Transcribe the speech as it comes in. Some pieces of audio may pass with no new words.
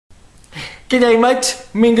G'day mates,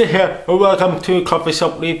 Minga here and welcome to Coffee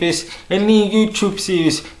Shop Reviews, a new YouTube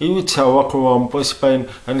series in which I walk around Brisbane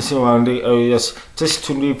and surrounding areas just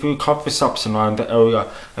to review coffee shops around the area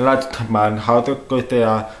and I determine how good they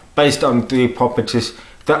are based on the properties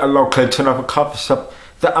that are located of a coffee shop,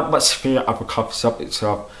 the atmosphere of a coffee shop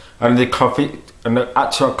itself, and the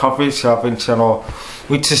actual coffee shop in general,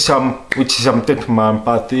 which is determined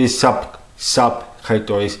by these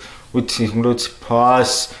sub-categories, which includes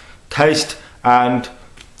price, taste, and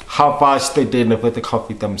how fast they deliver the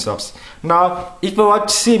coffee themselves. Now, if you want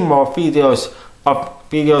to see more videos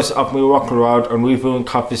of me walking around and reviewing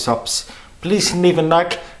coffee shops, please leave a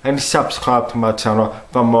like and subscribe to my channel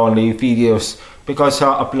for more new videos, because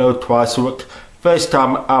I upload twice a week. First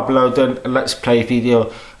time I upload a Let's Play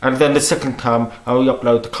video, and then the second time I will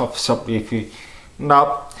upload the coffee shop review.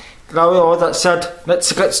 Now with all that said,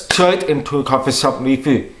 let's get straight into a coffee shop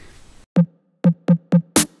review.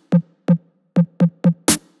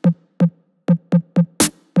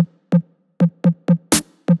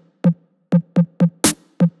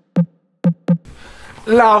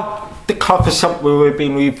 Now, the coffee shop we will be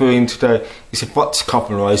reviewing today is a Fox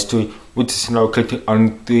Coffee Roastery, which is located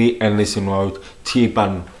on the Ellison Road,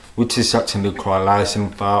 Geebung, which is actually quite nice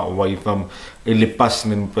and far away from any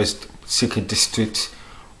bustling city districts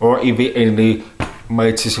or even any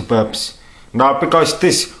major suburbs. Now, because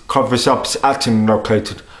this coffee shop is actually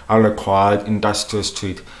located on a quiet industrial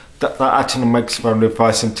street, that actually makes for a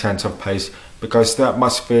refreshing change of pace, because the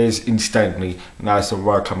atmosphere is instantly nice and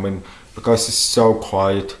welcoming. Because it's so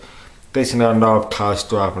quiet, there's not a lot of cars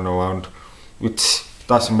driving around, which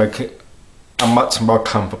does make it a much more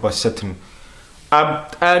comfortable setting.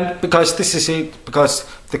 And because because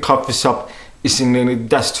the coffee shop is in an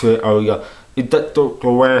industrial area, the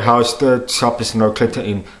warehouse the shop is located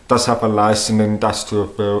in does have a nice and industrial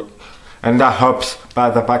feel, and that helps by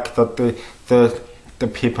the fact that the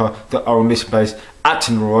people that own this place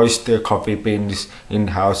actually roast their coffee beans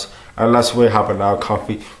in-house. Unless we have our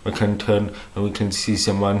coffee, we can turn and we can see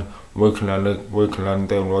someone working on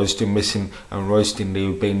the roasting machine and roasting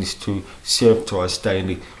the beans to serve to us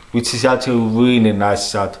daily, which is actually a really nice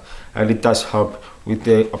sight, and it does help with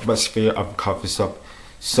the atmosphere of a coffee shop.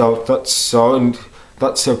 So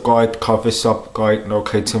that's a great coffee shop, great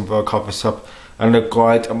location for a coffee shop, and a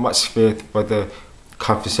great atmosphere for the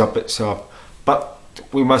coffee shop itself. But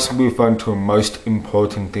we must move on to the most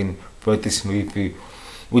important thing for this review,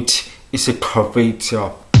 which is a coffee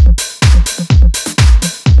itself.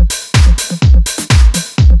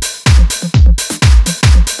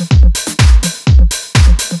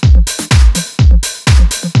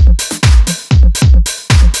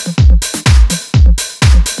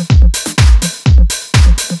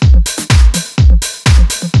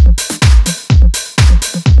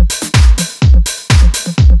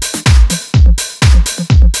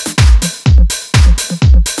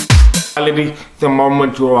 The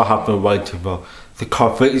moment you all have been waiting for, the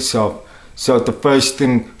coffee itself. So the first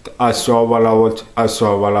thing I saw while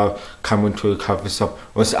I came into a coffee shop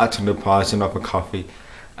was actually the pricing of a coffee,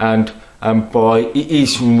 and boy, it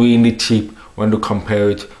is really cheap when you compare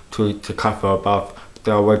it to the coffee above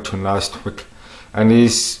that I went to last week, and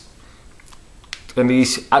it's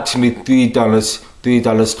actually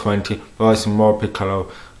 $3.20 for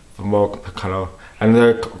more piccolo. And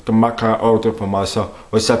the mark I ordered for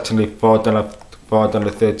myself was actually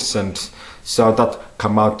 $4.30. So that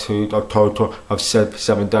come out to a total of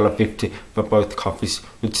 $7.50 for both coffees,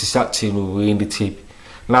 which is actually really cheap.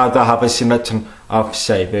 Now they have a selection of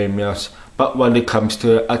savoury meals, but when it comes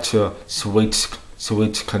to actual sweets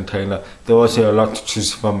container, there was a lot to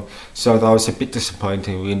choose from, so that was a bit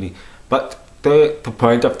disappointing really. But the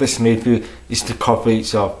point of this review is the coffee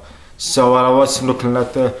itself. So when I was looking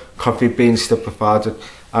at the coffee beans they provided,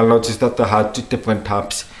 I noticed that they had two different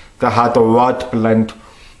types. They had a white blend,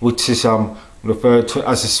 which is referred to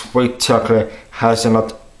as a sweet chocolate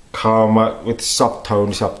hazelnut caramel with soft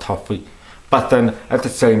tones of toffee. But then at the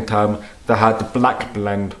same time, they had the black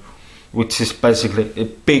blend, which is basically a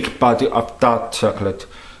big body of dark chocolate,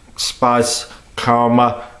 spice,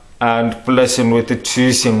 caramel, and blessing with the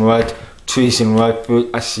choosing right fruit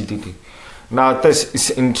acidity. Now this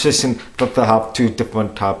is interesting that they have two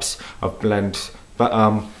different types of blends, but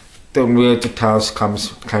the real details came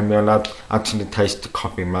when I actually taste the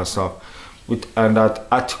coffee myself, and I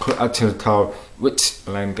could actually tell which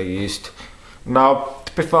blend they used. Now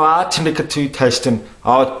before I actually get to tasting,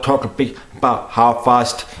 I'll talk a bit about how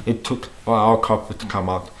fast it took for our coffee to come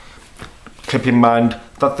out. Keep in mind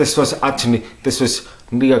that this was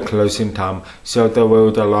near closing time, so there were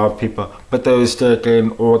a lot of people, but there was still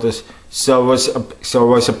getting orders. So it was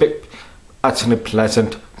a bit actually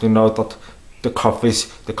pleasant to know that the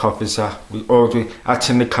coffees are we already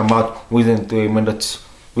actually come out within 3 minutes,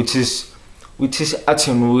 which is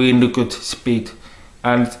actually really good speed,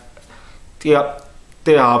 and they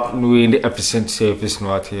have really efficient service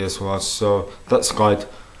right here as well, so that's good.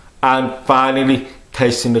 And finally,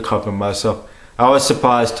 tasting the coffee myself, I was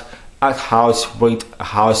surprised at how sweet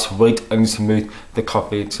and smooth the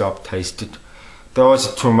coffee itself tasted. There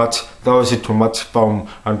was too much foam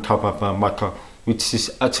on top of my mocha, which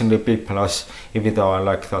is actually a big plus, even though I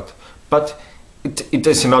like that. But it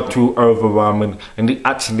is not too overwhelming, and it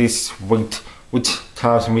actually is sweet, which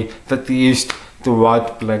tells me that they used the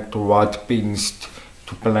right blend, the right beans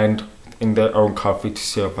to blend in their own coffee to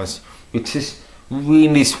serve us, which is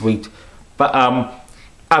really sweet. But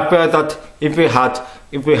I feel that if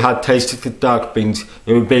we had tasted the dark beans,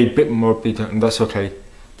 it would be a bit more bitter, and that's okay.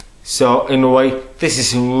 So in a way, this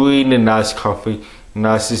is really nice coffee,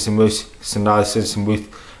 nice and smooth,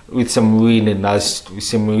 with some really nice, with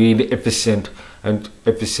some really efficient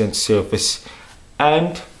service,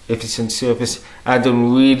 and a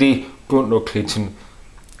really good location,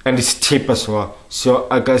 and it's cheap as well. So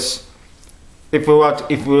I guess if you're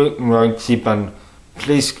around Geebung,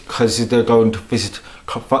 please consider going to visit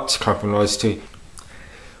Fox Coffee Roastery.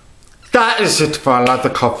 That is it for another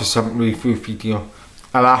coffee shop review video,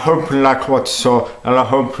 and I hope you like what you saw, and I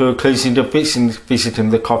hope you're consider visiting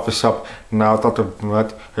the coffee shop now that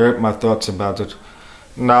I've heard my thoughts about it.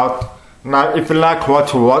 Now if you like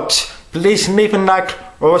what you watch, please leave a like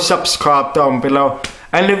or subscribe down below,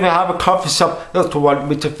 and if you have a coffee shop that you want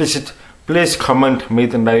me to visit, please comment me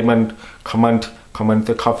the name and comment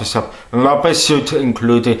the coffee shop, and I'll be sure to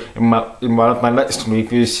include it in one of my next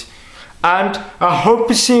reviews. And I hope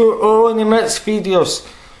to see you all in the next videos.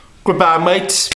 Goodbye, mates.